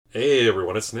Hey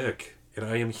everyone, it's Nick, and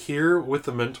I am here with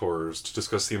the mentors to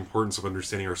discuss the importance of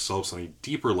understanding ourselves on a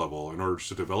deeper level in order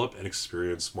to develop and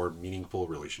experience more meaningful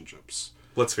relationships.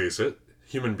 Let's face it,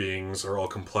 human beings are all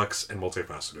complex and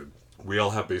multifaceted. We all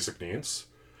have basic needs.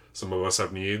 Some of us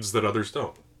have needs that others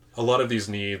don't. A lot of these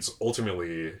needs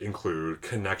ultimately include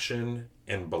connection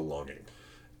and belonging.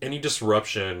 Any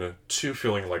disruption to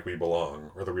feeling like we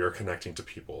belong or that we are connecting to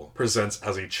people presents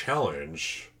as a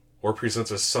challenge or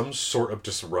presents as some sort of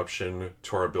disruption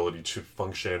to our ability to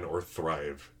function or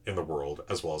thrive in the world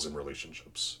as well as in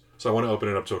relationships. So I want to open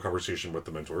it up to a conversation with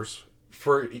the mentors.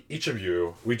 For each of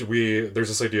you, we there's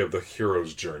this idea of the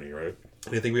hero's journey, right?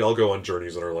 And I think we all go on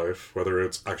journeys in our life, whether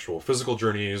it's actual physical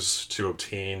journeys to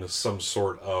obtain some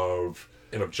sort of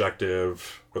an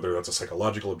objective, whether that's a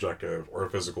psychological objective or a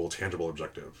physical, tangible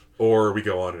objective. Or we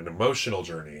go on an emotional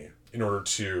journey in order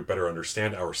to better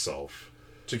understand ourselves,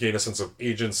 to gain a sense of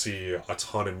agency,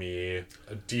 autonomy,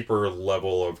 a deeper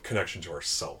level of connection to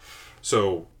ourself.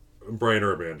 So, Brian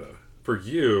or Amanda, for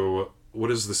you, what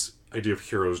does this idea of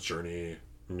hero's journey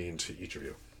mean to each of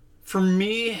you? For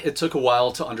me, it took a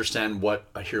while to understand what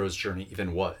a hero's journey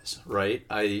even was, right?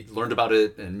 I learned about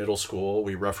it in middle school.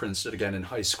 We referenced it again in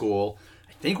high school.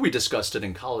 I think we discussed it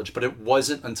in college, but it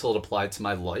wasn't until it applied to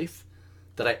my life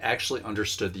that I actually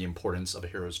understood the importance of a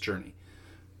hero's journey.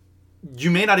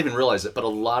 You may not even realize it, but a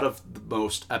lot of the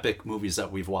most epic movies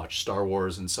that we've watched, Star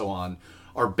Wars and so on,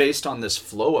 are based on this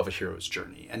flow of a hero's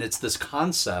journey. And it's this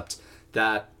concept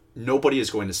that nobody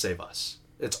is going to save us.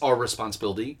 It's our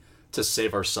responsibility to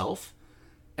save ourselves.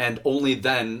 And only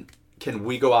then can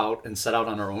we go out and set out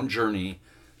on our own journey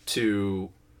to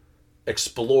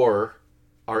explore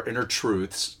our inner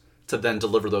truths to then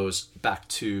deliver those back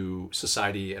to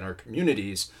society and our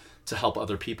communities to help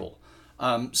other people.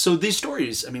 So these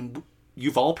stories, I mean,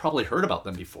 you've all probably heard about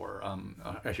them before,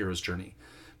 A Hero's Journey.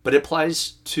 But it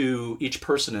applies to each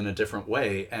person in a different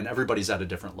way, and everybody's at a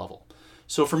different level.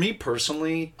 So for me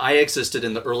personally, I existed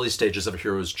in the early stages of a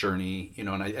hero's journey, and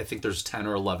I think there's 10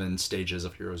 or 11 stages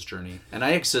of hero's journey. And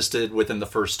I existed within the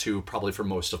first two probably for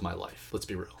most of my life, let's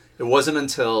be real. It wasn't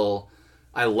until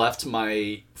I left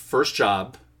my first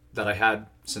job that I had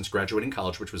since graduating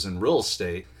college, which was in real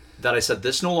estate, that I said,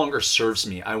 this no longer serves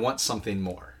me. I want something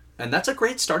more. And that's a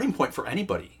great starting point for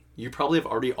anybody. You probably have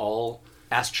already all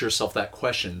asked yourself that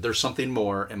question. There's something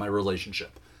more in my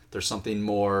relationship. There's something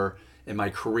more in my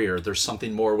career. There's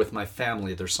something more with my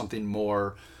family. There's something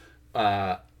more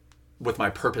with my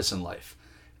purpose in life.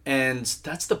 And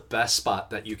that's the best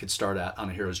spot that you could start at on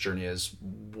a hero's journey is,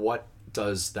 what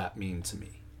does that mean to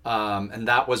me? And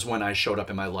that was when I showed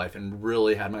up in my life and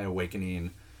really had my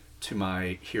awakening to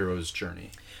my hero's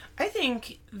journey. I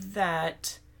think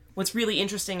that what's really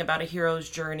interesting about a hero's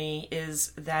journey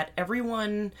is that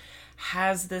everyone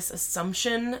has this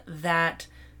assumption that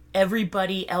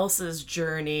everybody else's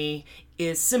journey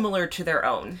is similar to their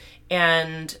own.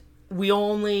 And we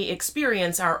only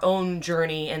experience our own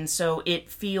journey, and so it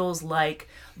feels like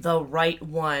the right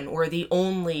one or the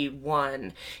only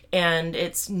one. And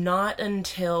it's not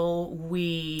until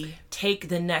we take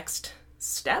the next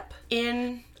step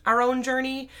in our own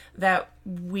journey that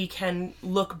we can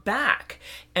look back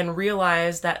and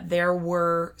realize that there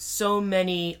were so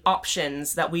many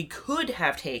options that we could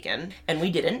have taken and we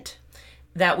didn't,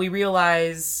 that we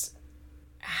realize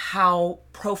how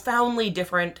profoundly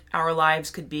different our lives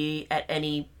could be at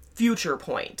any future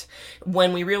point.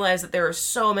 When we realize that there are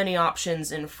so many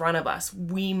options in front of us,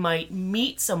 we might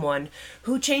meet someone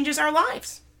who changes our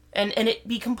lives. And it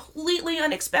be completely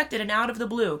unexpected and out of the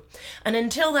blue. And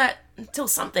until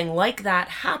something like that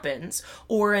happens,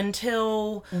 or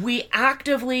until we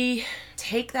actively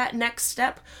take that next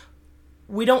step,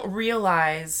 we don't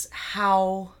realize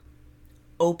how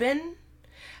open,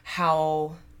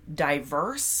 how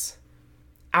diverse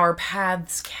our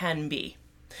paths can be.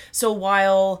 So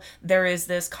while there is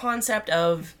this concept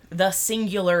of the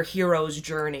singular hero's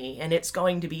journey, and it's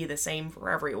going to be the same for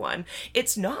everyone,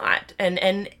 it's not.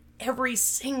 And every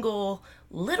single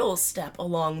little step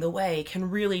along the way can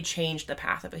really change the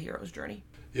path of a hero's journey.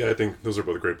 Yeah, I think those are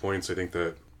both great points. I think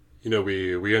that,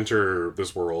 we enter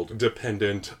this world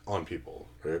dependent on people,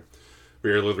 right? We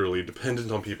are literally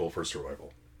dependent on people for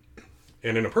survival.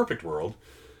 And in a perfect world,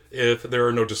 if there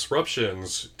are no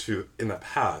disruptions in that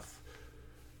path,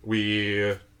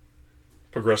 we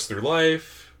progress through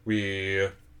life, we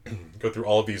go through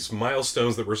all of these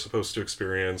milestones that we're supposed to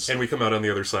experience, and we come out on the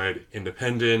other side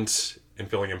independent and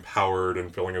feeling empowered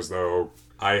and feeling as though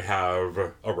I have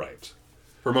arrived.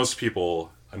 For most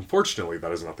people, unfortunately,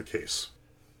 that is not the case.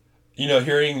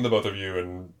 Hearing the both of you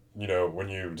and when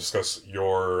you discuss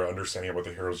your understanding of what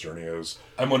the hero's journey is,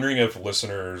 I'm wondering if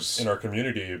listeners in our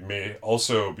community may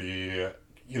also be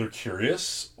either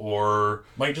curious or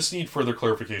might just need further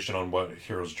clarification on what a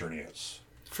hero's journey is.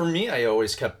 For me, I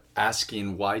always kept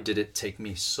asking, why did it take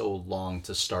me so long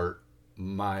to start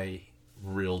my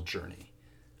real journey?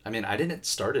 I mean, I didn't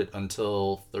start it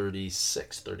until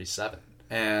 36, 37.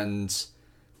 And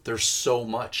there's so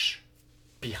much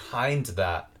behind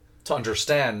that to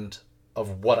understand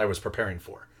of what I was preparing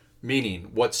for.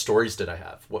 Meaning, what stories did I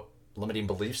have? What limiting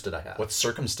beliefs did I have? What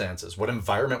circumstances? What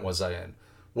environment was I in?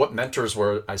 What mentors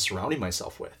were I surrounding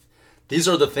myself with? These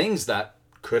are the things that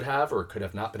could have or could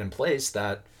have not been in place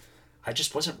that I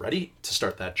just wasn't ready to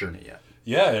start that journey yet.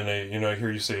 Yeah, and I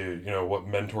hear you say, what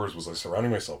mentors was I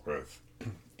surrounding myself with?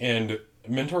 And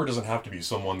mentor doesn't have to be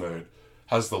someone that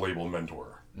has the label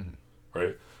mentor,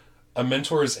 right? A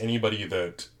mentor is anybody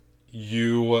that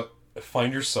you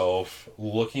find yourself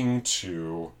looking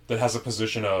to that has a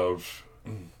position of,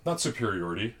 not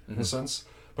superiority in a sense,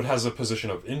 but has a position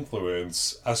of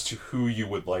influence as to who you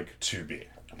would like to be.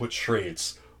 What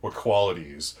traits, what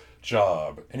qualities,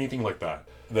 job, anything like that.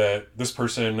 That this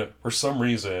person, for some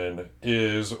reason,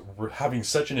 is having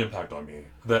such an impact on me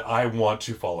that I want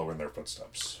to follow in their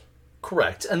footsteps.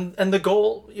 Correct. And the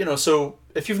goal, so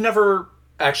if you've never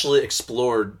actually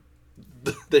explored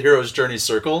the hero's journey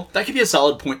circle, that could be a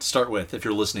solid point to start with if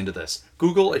you're listening to this.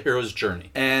 Google a hero's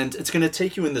journey. And it's going to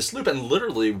take you in this loop. And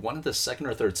literally one of the second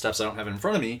or third steps I don't have in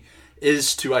front of me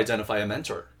is to identify a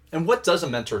mentor. And what does a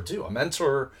mentor do? A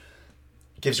mentor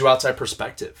gives you outside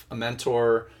perspective. A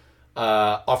mentor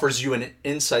offers you an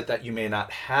insight that you may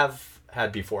not have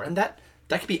had before. And that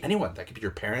could be anyone. That could be your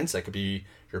parents. That could be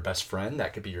your best friend.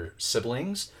 That could be your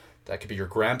siblings. That could be your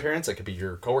grandparents. That could be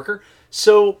your coworker.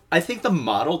 So I think the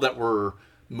model that we're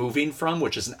moving from,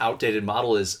 which is an outdated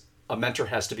model, is a mentor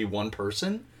has to be one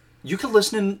person. You could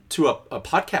listen to a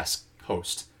podcast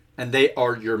host and they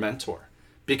are your mentor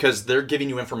because they're giving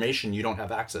you information you don't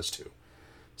have access to.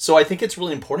 So I think it's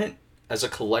really important as a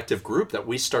collective group that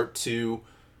we start to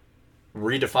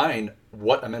redefine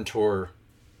what a mentor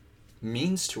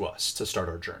means to us to start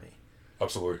our journey.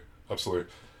 Absolutely.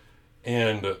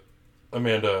 And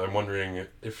Amanda, I'm wondering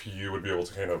if you would be able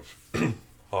to kind of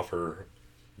offer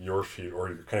your feed or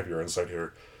kind of your insight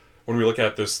here. When we look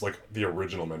at this, like the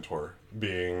original mentor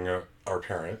being our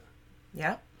parent.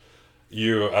 Yeah.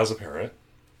 You, as a parent,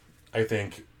 I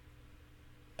think,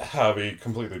 have a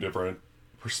completely different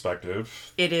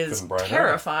perspective. It is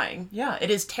terrifying. Yeah, it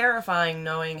is terrifying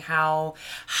knowing how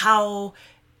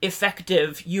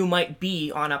effective you might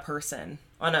be on a person,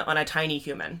 on a tiny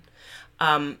human.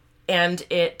 And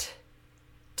it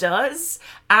does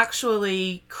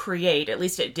actually create, at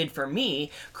least it did for me,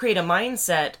 create a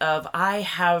mindset of I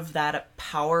have that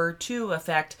power to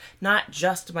affect not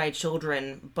just my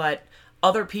children, but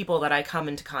other people that I come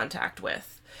into contact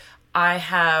with. I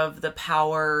have the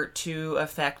power to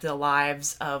affect the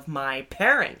lives of my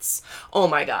parents. Oh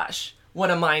my gosh,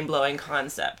 what a mind-blowing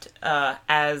concept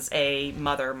as a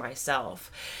mother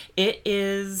myself. It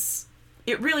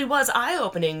really was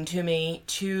eye-opening to me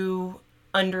to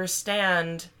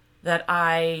understand that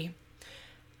I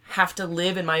have to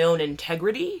live in my own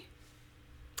integrity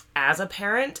as a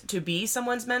parent to be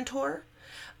someone's mentor,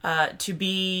 to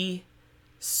be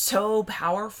so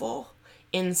powerful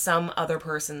in some other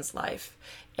person's life.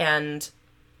 And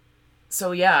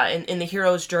so, yeah, in the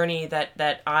hero's journey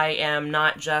that I am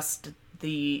not just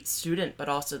the student, but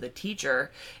also the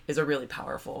teacher is a really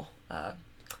powerful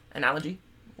analogy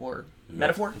or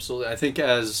metaphor. Absolutely. I think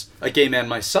as a gay man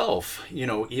myself,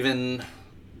 even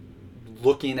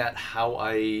looking at how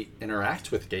I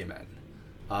interact with gay men,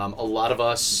 a lot of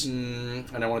us, and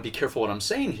I want to be careful what I'm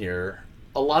saying here,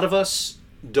 a lot of us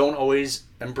don't always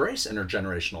embrace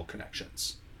intergenerational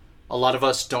connections. A lot of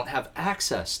us don't have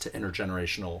access to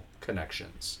intergenerational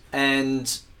connections.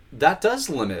 And that does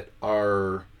limit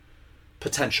our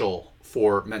potential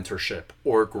for mentorship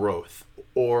or growth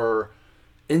or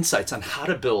insights on how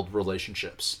to build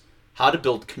relationships, how to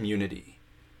build community,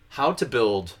 how to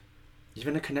build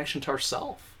even a connection to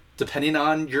ourselves. Depending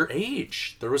on your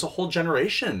age, there was a whole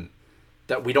generation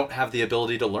that we don't have the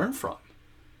ability to learn from.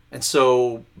 And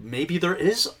so maybe there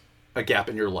is a gap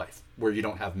in your life where you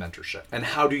don't have mentorship. And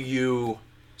how do you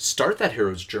start that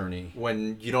hero's journey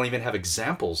when you don't even have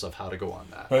examples of how to go on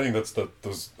that? I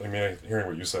think hearing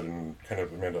what you said and kind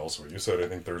of Amanda also what you said, I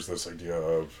think there's this idea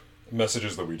of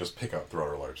messages that we just pick up throughout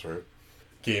our lives, right?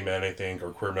 Gay men, I think,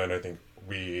 or queer men, I think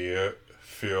we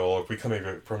feel if we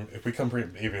come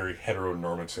from a very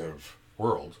heteronormative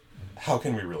world, how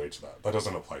can we relate to that? That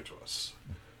doesn't apply to us.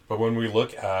 But when we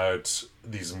look at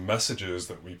these messages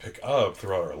that we pick up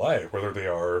throughout our life, whether they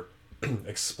are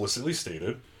explicitly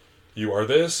stated, you are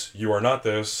this, you are not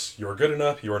this, you are good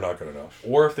enough, you are not good enough.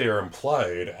 Or if they are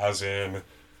implied, as in,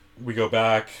 we go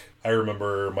back, I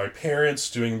remember my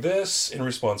parents doing this in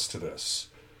response to this.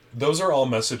 Those are all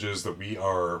messages that we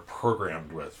are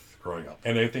programmed with growing up.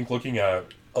 And I think looking at,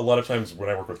 a lot of times when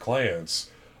I work with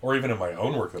clients, or even in my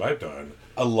own work that I've done,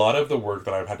 a lot of the work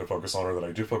that I've had to focus on, or that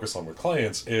I do focus on with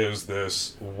clients, is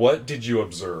this: what did you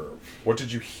observe? What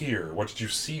did you hear? What did you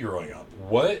see growing up?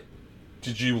 What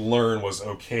did you learn was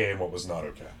okay and what was not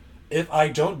okay? If I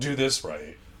don't do this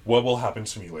right, what will happen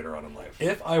to me later on in life?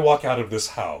 If I walk out of this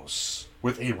house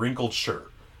with a wrinkled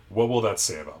shirt, what will that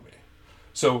say about me?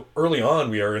 So early on,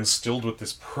 we are instilled with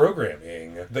this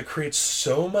programming that creates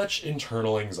so much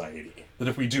internal anxiety that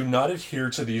if we do not adhere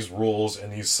to these rules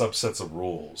and these subsets of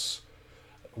rules,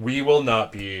 we will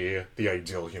not be the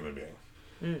ideal human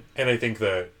being. And I think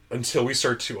that until we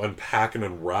start to unpack and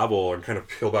unravel and kind of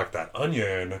peel back that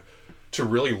onion to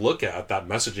really look at that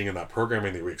messaging and that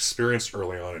programming that we experienced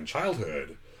early on in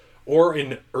childhood or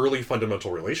in early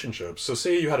fundamental relationships. So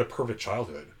say you had a perfect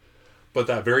childhood, but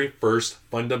that very first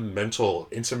fundamental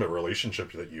intimate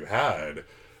relationship that you had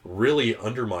really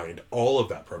undermined all of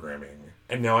that programming.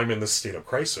 And now I'm in this state of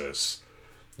crisis.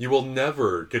 You will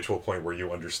never get to a point where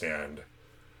you understand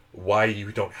why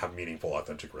you don't have meaningful,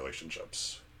 authentic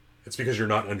relationships. It's because you're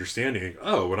not understanding,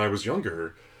 oh, when I was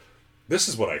younger, this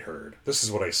is what I heard, this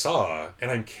is what I saw, and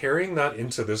I'm carrying that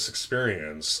into this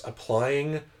experience,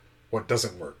 applying what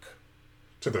doesn't work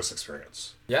to this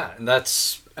experience. Yeah, and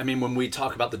that's, I mean, when we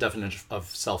talk about the definition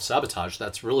of self-sabotage,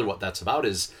 that's really what that's about,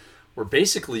 is we're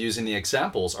basically using the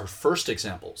examples, our first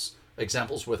examples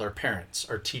with our parents,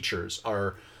 our teachers,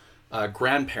 our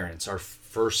grandparents, our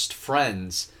first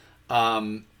friends,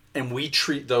 and we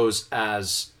treat those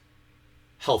as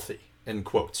healthy, in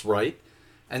quotes, right?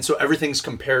 And so everything's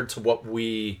compared to what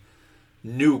we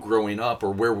knew growing up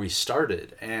or where we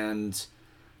started. And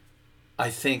I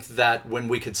think that when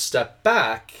we could step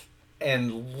back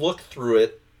and look through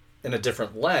it in a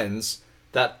different lens,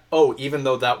 that, oh, even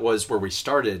though that was where we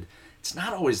started, it's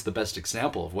not always the best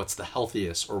example of what's the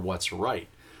healthiest or what's right.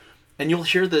 And you'll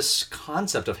hear this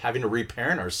concept of having to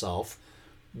reparent ourselves,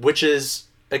 which is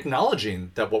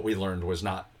acknowledging that what we learned was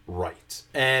not right.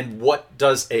 And what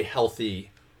does a healthy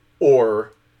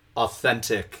or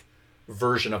authentic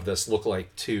version of this look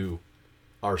like to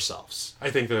ourselves? I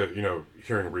think that,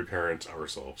 hearing reparent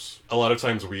ourselves, a lot of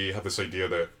times we have this idea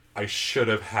that I should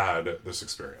have had this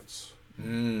experience.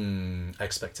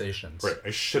 Expectations. Right. I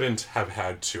shouldn't have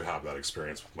had to have that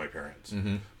experience with my parents.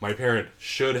 Mm-hmm. My parent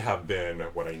should have been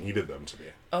what I needed them to be.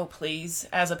 Oh, please.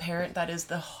 As a parent, that is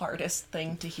the hardest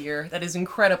thing to hear. That is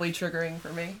incredibly triggering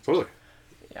for me. Totally.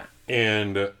 Yeah.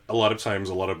 And a lot of times,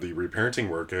 a lot of the reparenting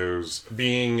work is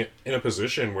being in a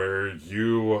position where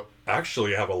you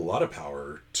actually have a lot of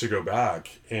power to go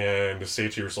back and say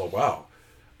to yourself, wow,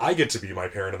 I get to be my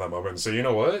parent in that moment and say, you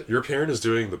know what? Your parent is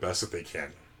doing the best that they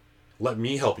can. Let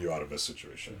me help you out of this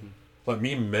situation. Mm-hmm. Let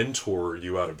me mentor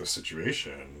you out of this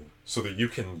situation so that you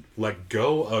can let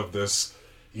go of this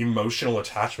emotional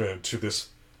attachment to this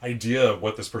idea of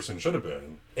what this person should have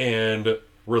been and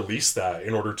release that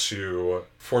in order to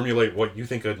formulate what you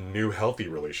think a new healthy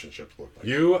relationship looks like.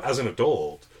 You, as an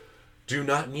adult, do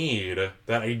not need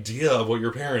that idea of what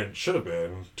your parent should have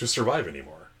been to survive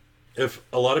anymore. If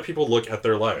a lot of people look at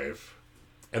their life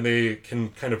and they can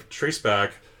kind of trace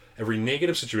back every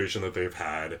negative situation that they've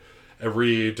had,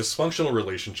 every dysfunctional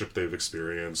relationship they've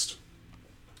experienced,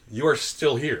 you are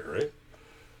still here, right?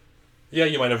 Yeah,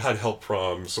 you might have had help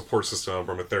from support system,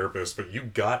 from a therapist, but you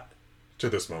got to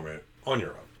this moment on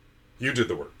your own. You did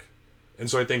the work.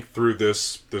 And so I think through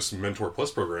this Mentor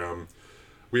Plus program,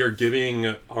 we are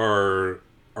giving our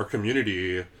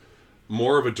community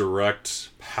more of a direct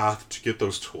path to get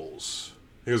those tools.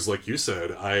 Because like you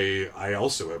said, I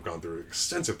also have gone through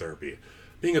extensive therapy.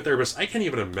 Being a therapist, I can't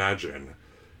even imagine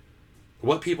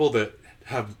what people that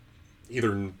have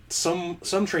either some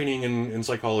training in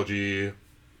psychology,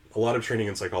 a lot of training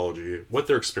in psychology, what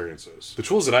their experience is. The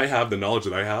tools that I have, the knowledge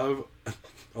that I have,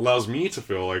 allows me to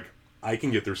feel like I can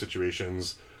get through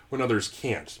situations when others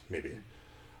can't, maybe.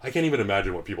 I can't even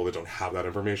imagine what people that don't have that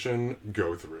information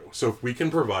go through. So if we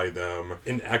can provide them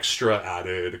an extra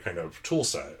added kind of tool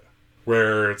set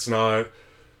where it's not,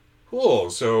 cool,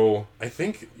 so I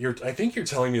think you're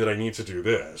telling me that I need to do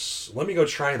this. Let me go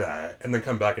try that and then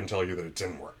come back and tell you that it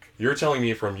didn't work. You're telling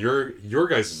me from your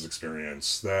guys'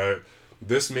 experience that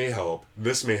this may help.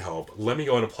 Let me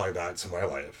go and apply that to my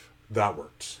life. That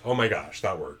worked. Oh my gosh,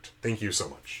 that worked. Thank you so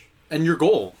much. And your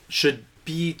goal should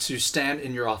be to stand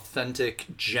in your authentic,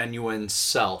 genuine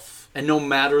self. And no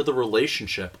matter the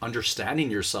relationship,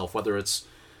 understanding yourself, whether it's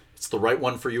the right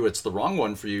one for you, it's the wrong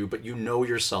one for you, but you know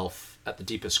yourself at the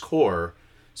deepest core.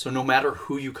 So no matter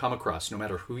who you come across, no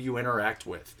matter who you interact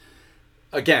with,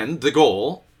 again, the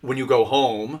goal, when you go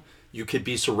home, you could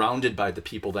be surrounded by the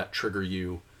people that trigger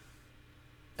you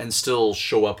and still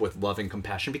show up with love and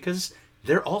compassion because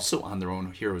they're also on their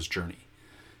own hero's journey.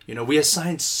 You know, we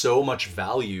assign so much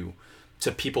value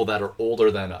to people that are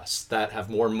older than us, that have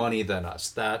more money than us,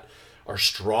 that are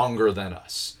stronger than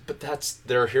us. But that's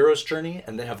their hero's journey,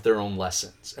 and they have their own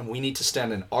lessons. And we need to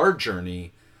stand in our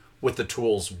journey with the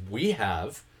tools we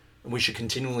have, and we should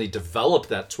continually develop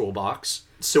that toolbox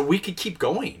so we could keep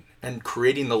going and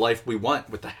creating the life we want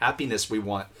with the happiness we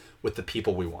want with the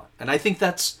people we want. And I think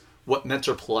that's what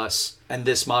Mentor Plus and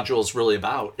this module is really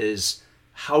about, is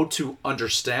how to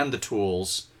understand the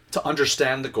tools, to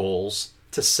understand the goals,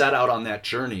 to set out on that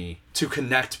journey, to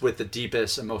connect with the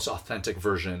deepest and most authentic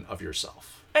version of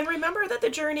yourself. And remember that the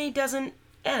journey doesn't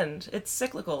end. It's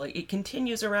cyclical. It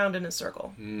continues around in a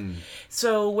circle.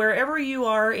 So wherever you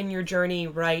are in your journey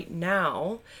right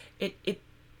now,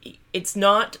 it's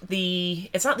not the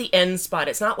end spot.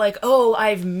 It's not like, oh,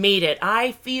 I've made it.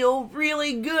 I feel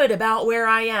really good about where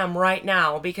I am right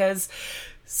now, because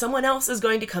someone else is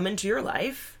going to come into your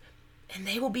life and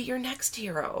they will be your next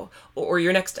hero, or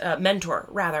your next mentor,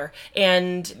 rather.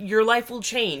 And your life will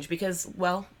change because,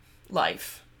 well,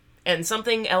 life. And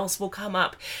something else will come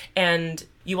up, and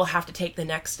you will have to take the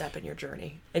next step in your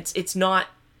journey. It's not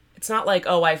like,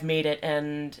 oh, I've made it.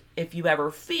 And if you ever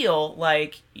feel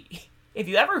like,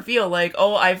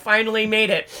 oh, I finally made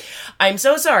it, I'm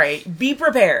so sorry. Be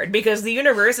prepared, because the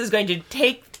universe is going to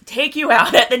take you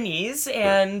out at the knees,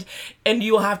 and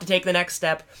you will have to take the next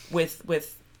step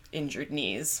with injured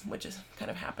knees, which is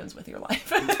kind of happens with your life.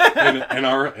 and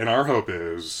our hope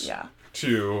is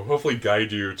to hopefully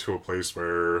guide you to a place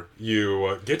where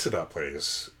you get to that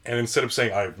place, and instead of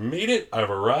saying, I've made it, I've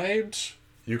arrived,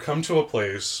 you come to a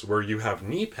place where you have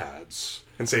knee pads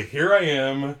and say, here I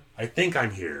am, I think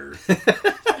I'm here.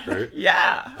 Right?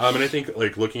 Yeah. And I think,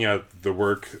 like, looking at the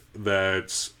work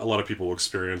that a lot of people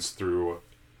experience through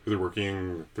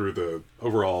working through the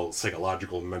overall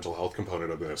psychological and mental health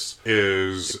component of this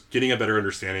is getting a better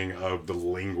understanding of the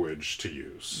language to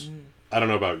use. I don't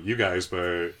know about you guys,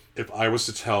 but if I was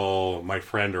to tell my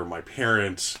friend or my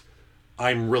parent,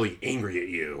 I'm really angry at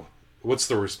you, what's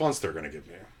the response they're going to give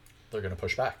me? They're going to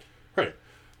push back. Right.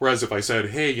 Whereas if I said,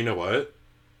 hey, you know what?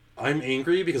 I'm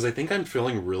angry because I think I'm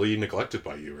feeling really neglected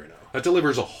by you right now. That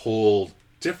delivers a whole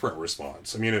different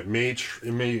response. I mean, it may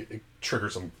trigger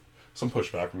some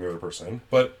pushback from the other person,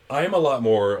 but I'm a lot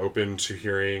more open to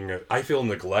hearing, I feel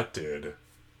neglected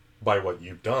by what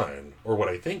you've done, or what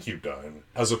I think you've done,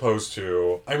 as opposed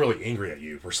to, I'm really angry at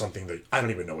you for something that I don't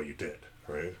even know what you did,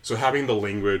 right? So having the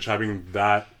language, having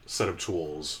that set of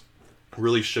tools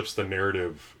really shifts the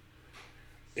narrative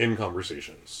in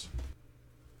conversations.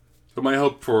 But my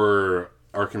hope for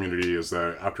our community is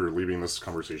that after leaving this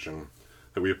conversation,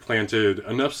 that we have planted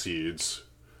enough seeds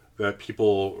that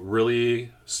people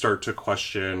really start to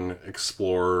question,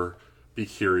 explore, be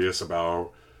curious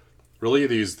about really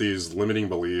these limiting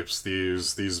beliefs,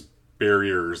 these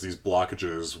barriers, these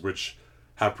blockages, which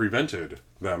have prevented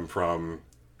them from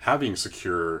having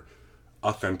secure,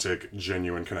 authentic,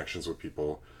 genuine connections with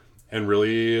people, and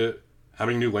really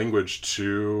having new language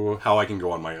to how I can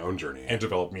go on my own journey and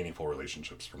develop meaningful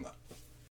relationships from that.